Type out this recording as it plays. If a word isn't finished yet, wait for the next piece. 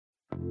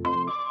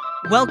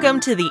Welcome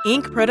to the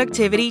Inc.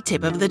 Productivity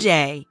Tip of the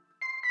Day.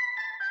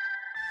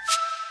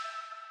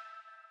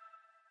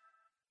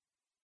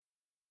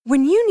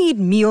 When you need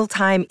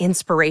mealtime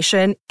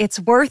inspiration,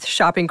 it's worth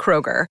shopping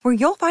Kroger, where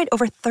you'll find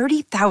over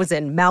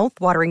 30,000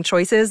 mouth-watering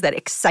choices that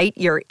excite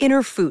your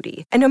inner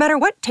foodie. And no matter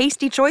what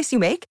tasty choice you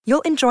make,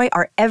 you'll enjoy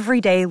our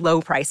everyday low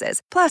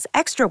prices, plus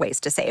extra ways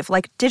to save,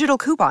 like digital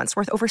coupons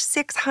worth over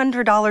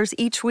 $600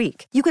 each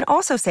week. You can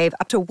also save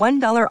up to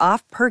 $1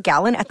 off per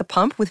gallon at the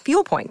pump with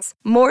fuel points.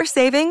 More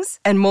savings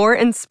and more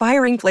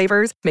inspiring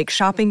flavors make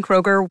shopping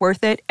Kroger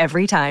worth it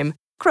every time.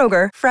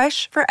 Kroger,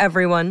 fresh for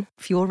everyone.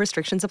 Fuel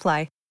restrictions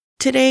apply.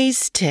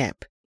 Today's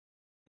tip: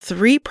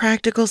 3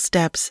 practical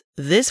steps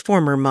this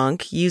former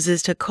monk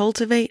uses to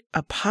cultivate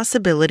a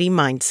possibility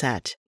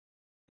mindset.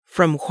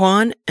 From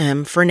Juan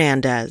M.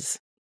 Fernandez.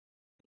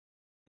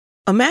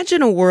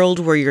 Imagine a world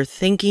where your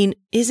thinking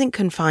isn't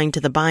confined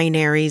to the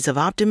binaries of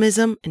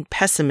optimism and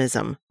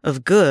pessimism,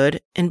 of good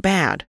and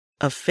bad,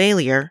 of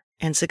failure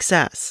and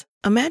success.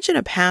 Imagine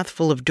a path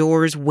full of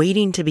doors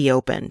waiting to be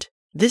opened.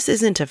 This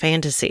isn't a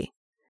fantasy.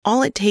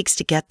 All it takes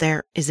to get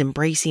there is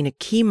embracing a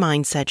key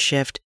mindset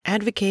shift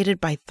advocated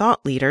by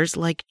thought leaders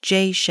like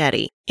Jay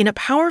Shetty. In a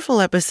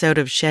powerful episode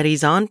of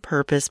Shetty's On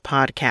Purpose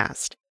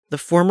podcast, the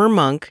former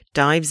monk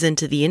dives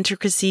into the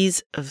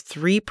intricacies of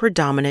 3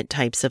 predominant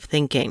types of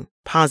thinking: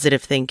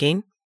 positive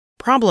thinking,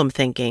 problem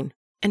thinking,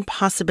 and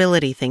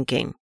possibility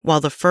thinking. While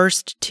the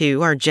first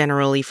 2 are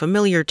generally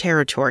familiar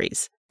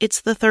territories,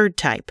 it's the third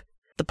type,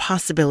 the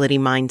possibility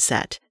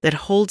mindset,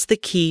 that holds the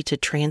key to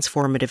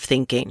transformative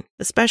thinking,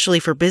 especially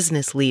for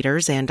business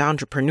leaders and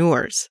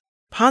entrepreneurs.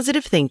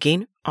 Positive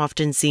thinking,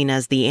 often seen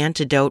as the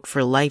antidote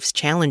for life's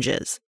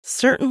challenges,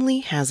 certainly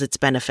has its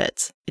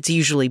benefits. It's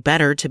usually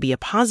better to be a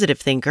positive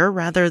thinker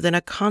rather than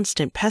a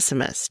constant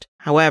pessimist.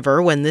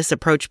 However, when this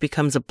approach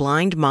becomes a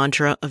blind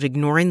mantra of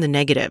ignoring the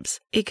negatives,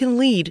 it can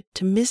lead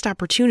to missed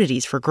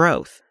opportunities for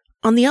growth.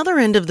 On the other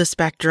end of the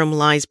spectrum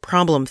lies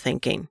problem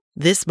thinking.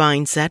 This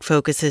mindset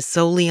focuses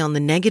solely on the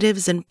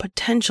negatives and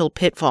potential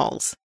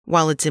pitfalls.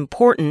 While it's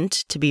important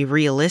to be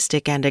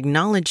realistic and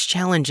acknowledge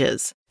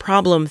challenges,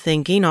 problem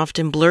thinking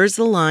often blurs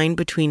the line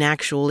between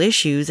actual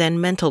issues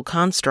and mental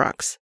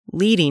constructs,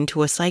 leading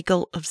to a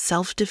cycle of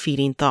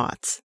self-defeating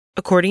thoughts.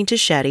 According to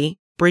Shetty,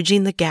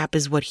 bridging the gap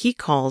is what he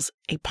calls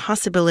a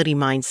possibility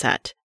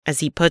mindset. As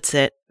he puts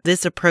it,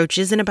 this approach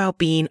isn't about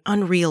being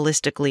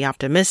unrealistically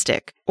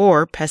optimistic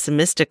or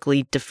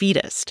pessimistically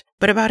defeatist,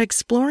 but about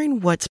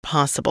exploring what's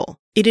possible.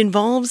 It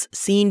involves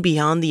seeing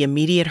beyond the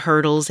immediate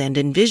hurdles and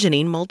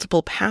envisioning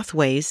multiple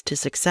pathways to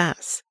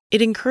success.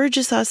 It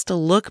encourages us to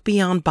look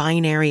beyond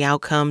binary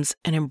outcomes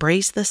and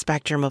embrace the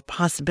spectrum of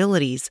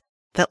possibilities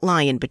that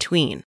lie in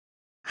between.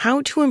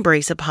 How to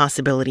embrace a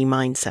possibility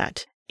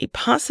mindset? A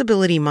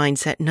possibility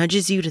mindset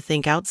nudges you to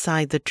think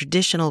outside the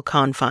traditional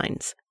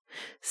confines,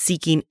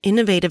 seeking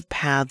innovative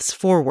paths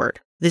forward.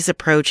 This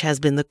approach has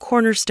been the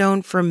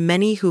cornerstone for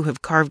many who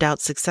have carved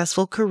out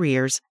successful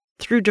careers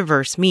through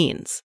diverse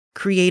means.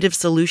 Creative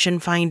solution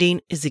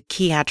finding is a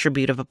key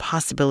attribute of a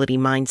possibility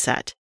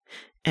mindset,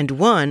 and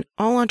one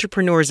all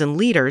entrepreneurs and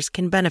leaders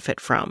can benefit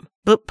from.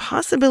 But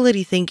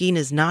possibility thinking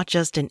is not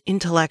just an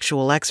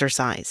intellectual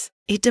exercise.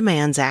 It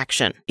demands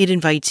action. It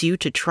invites you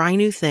to try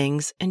new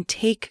things and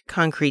take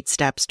concrete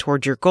steps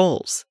toward your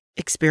goals.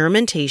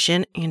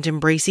 Experimentation and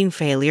embracing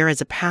failure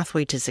as a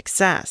pathway to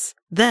success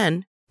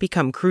then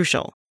become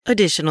crucial.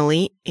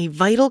 Additionally, a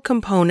vital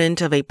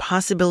component of a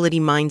possibility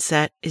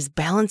mindset is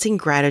balancing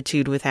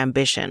gratitude with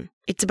ambition.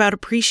 It's about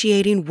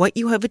appreciating what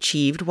you have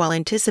achieved while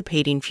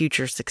anticipating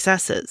future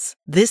successes.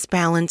 This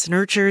balance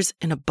nurtures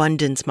an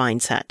abundance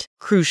mindset,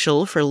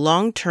 crucial for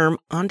long-term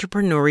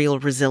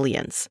entrepreneurial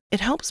resilience. It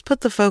helps put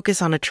the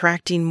focus on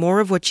attracting more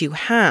of what you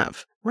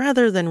have,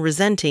 rather than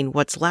resenting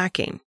what's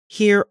lacking.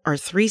 Here are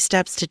 3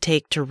 steps to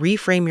take to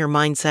reframe your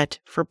mindset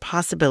for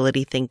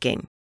possibility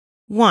thinking.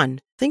 1.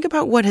 Think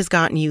about what has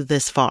gotten you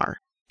this far.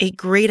 A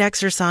great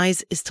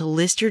exercise is to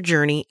list your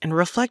journey and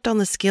reflect on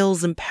the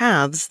skills and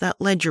paths that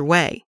led your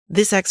way.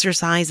 This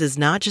exercise is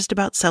not just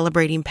about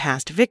celebrating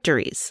past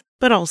victories,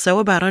 but also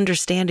about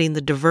understanding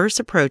the diverse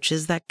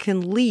approaches that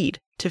can lead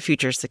to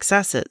future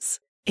successes.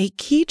 A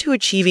key to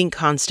achieving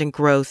constant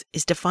growth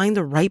is to find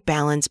the right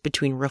balance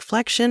between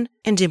reflection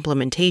and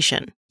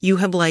implementation. You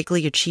have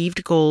likely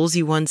achieved goals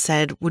you once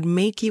said would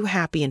make you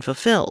happy and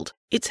fulfilled.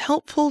 It's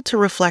helpful to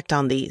reflect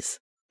on these,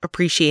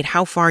 appreciate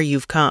how far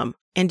you've come,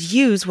 and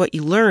use what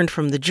you learned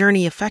from the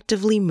journey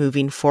effectively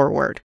moving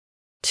forward.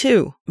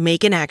 2.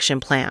 Make an action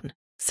plan.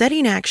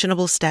 Setting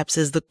actionable steps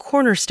is the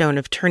cornerstone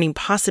of turning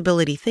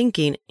possibility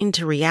thinking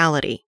into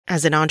reality.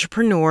 As an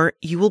entrepreneur,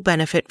 you will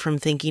benefit from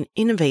thinking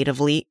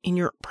innovatively in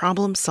your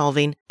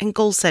problem-solving and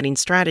goal-setting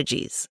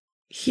strategies.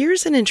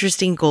 Here's an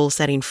interesting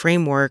goal-setting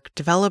framework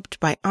developed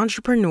by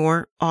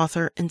entrepreneur,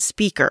 author, and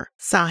speaker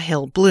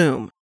Sahil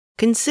Bloom.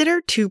 Consider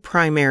 2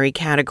 primary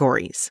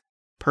categories: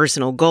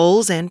 personal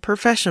goals and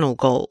professional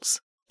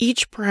goals.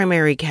 Each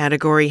primary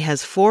category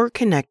has 4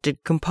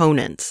 connected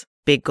components: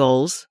 big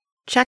goals,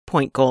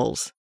 checkpoint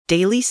goals,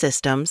 daily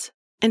systems,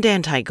 and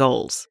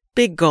anti-goals.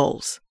 Big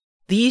goals.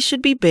 These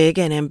should be big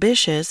and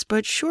ambitious,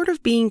 but short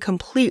of being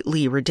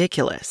completely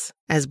ridiculous.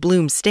 As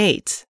Bloom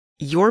states,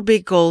 your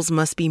big goals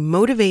must be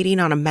motivating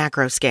on a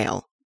macro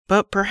scale,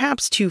 but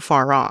perhaps too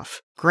far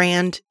off,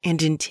 grand,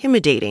 and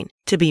intimidating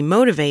to be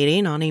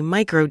motivating on a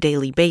micro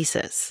daily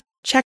basis.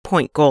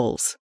 Checkpoint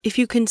goals. If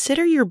you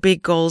consider your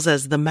big goals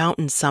as the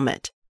mountain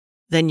summit,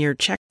 then your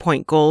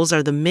checkpoint goals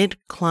are the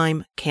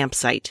mid-climb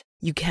campsite.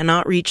 You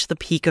cannot reach the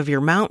peak of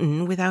your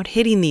mountain without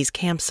hitting these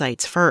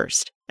campsites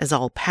first, as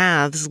all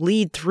paths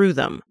lead through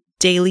them.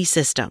 Daily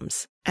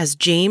systems. As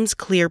James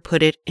Clear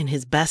put it in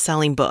his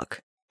best-selling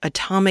book,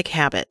 Atomic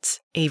Habits,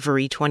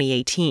 Avery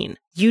 2018,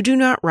 you do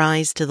not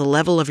rise to the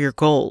level of your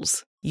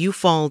goals. You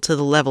fall to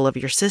the level of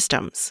your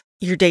systems.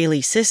 Your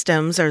daily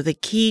systems are the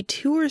key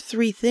 2 or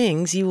 3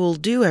 things you will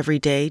do every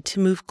day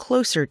to move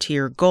closer to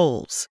your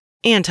goals.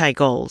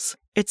 Anti-goals.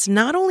 It's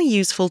not only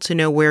useful to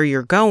know where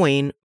you're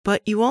going,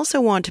 but you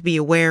also want to be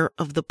aware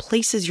of the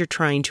places you're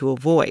trying to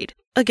avoid.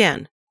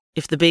 Again,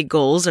 if the big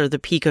goals are the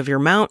peak of your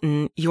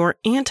mountain, your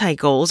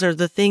anti-goals are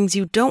the things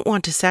you don't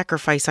want to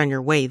sacrifice on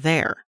your way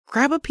there.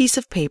 Grab a piece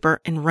of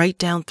paper and write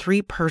down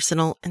 3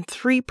 personal and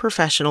 3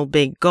 professional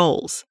big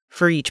goals.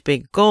 For each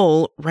big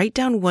goal, write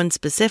down 1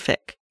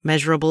 specific,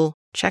 measurable,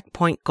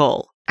 checkpoint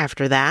goal.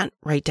 After that,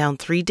 write down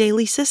 3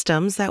 daily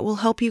systems that will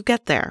help you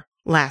get there.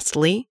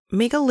 Lastly,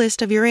 make a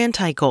list of your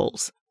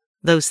anti-goals,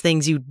 those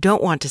things you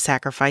don't want to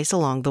sacrifice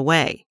along the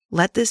way.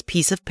 Let this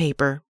piece of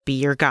paper be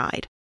your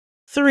guide.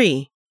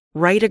 3.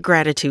 Write a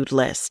gratitude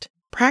list.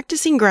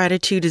 Practicing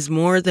gratitude is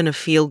more than a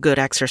feel-good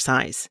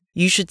exercise.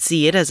 You should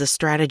see it as a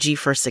strategy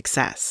for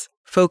success.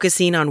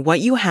 Focusing on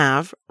what you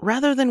have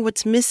rather than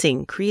what's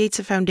missing creates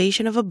a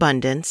foundation of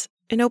abundance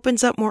and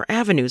opens up more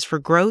avenues for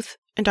growth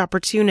and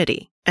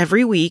opportunity.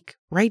 Every week,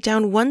 write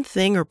down 1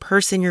 thing or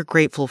person you're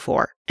grateful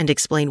for and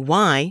explain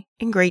why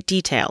in great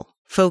detail.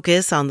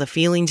 Focus on the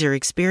feelings you're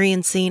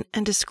experiencing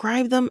and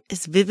describe them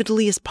as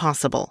vividly as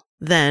possible.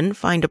 Then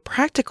find a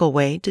practical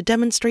way to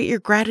demonstrate your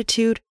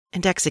gratitude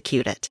and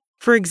execute it.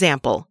 For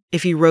example,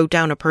 if you wrote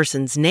down a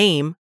person's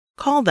name,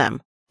 call them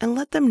and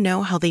let them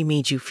know how they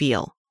made you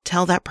feel.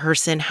 Tell that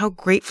person how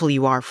grateful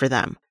you are for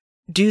them.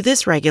 Do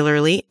this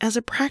regularly as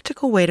a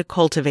practical way to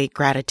cultivate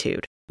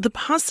gratitude. The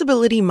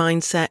possibility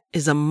mindset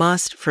is a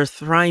must for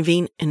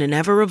thriving in an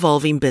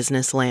ever-evolving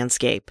business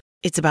landscape.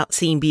 It's about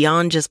seeing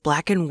beyond just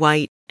black and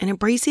white and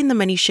embracing the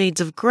many shades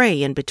of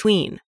gray in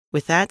between.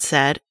 With that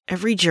said,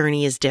 every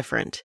journey is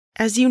different.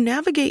 As you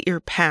navigate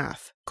your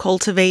path,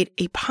 cultivate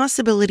a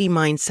possibility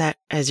mindset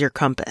as your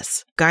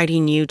compass,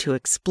 guiding you to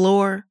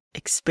explore,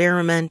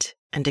 experiment,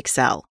 and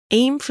excel.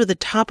 Aim for the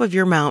top of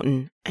your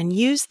mountain and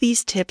use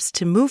these tips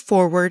to move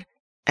forward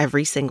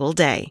every single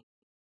day.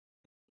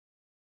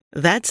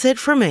 That's it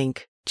from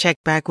Inc.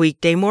 Check back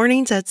weekday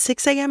mornings at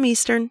 6 a.m.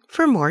 Eastern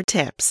for more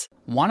tips.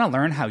 Want to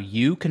learn how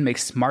you can make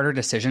smarter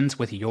decisions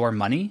with your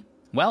money?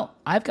 Well,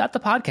 I've got the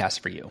podcast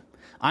for you.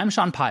 I'm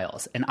Sean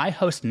Piles, and I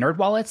host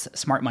NerdWallet's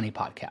Smart Money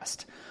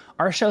Podcast.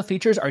 Our show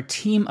features our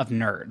team of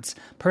nerds,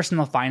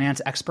 personal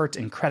finance experts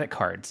in credit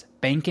cards,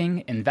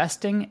 banking,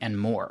 investing, and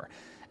more.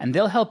 And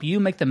they'll help you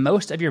make the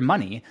most of your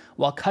money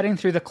while cutting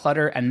through the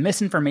clutter and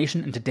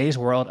misinformation in today's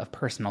world of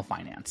personal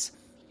finance.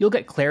 You'll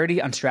get clarity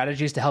on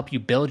strategies to help you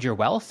build your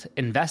wealth,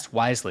 invest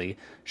wisely,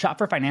 shop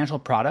for financial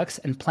products,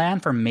 and plan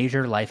for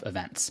major life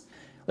events.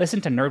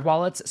 Listen to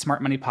NerdWallet's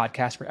Smart Money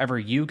Podcast wherever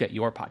you get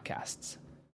your podcasts.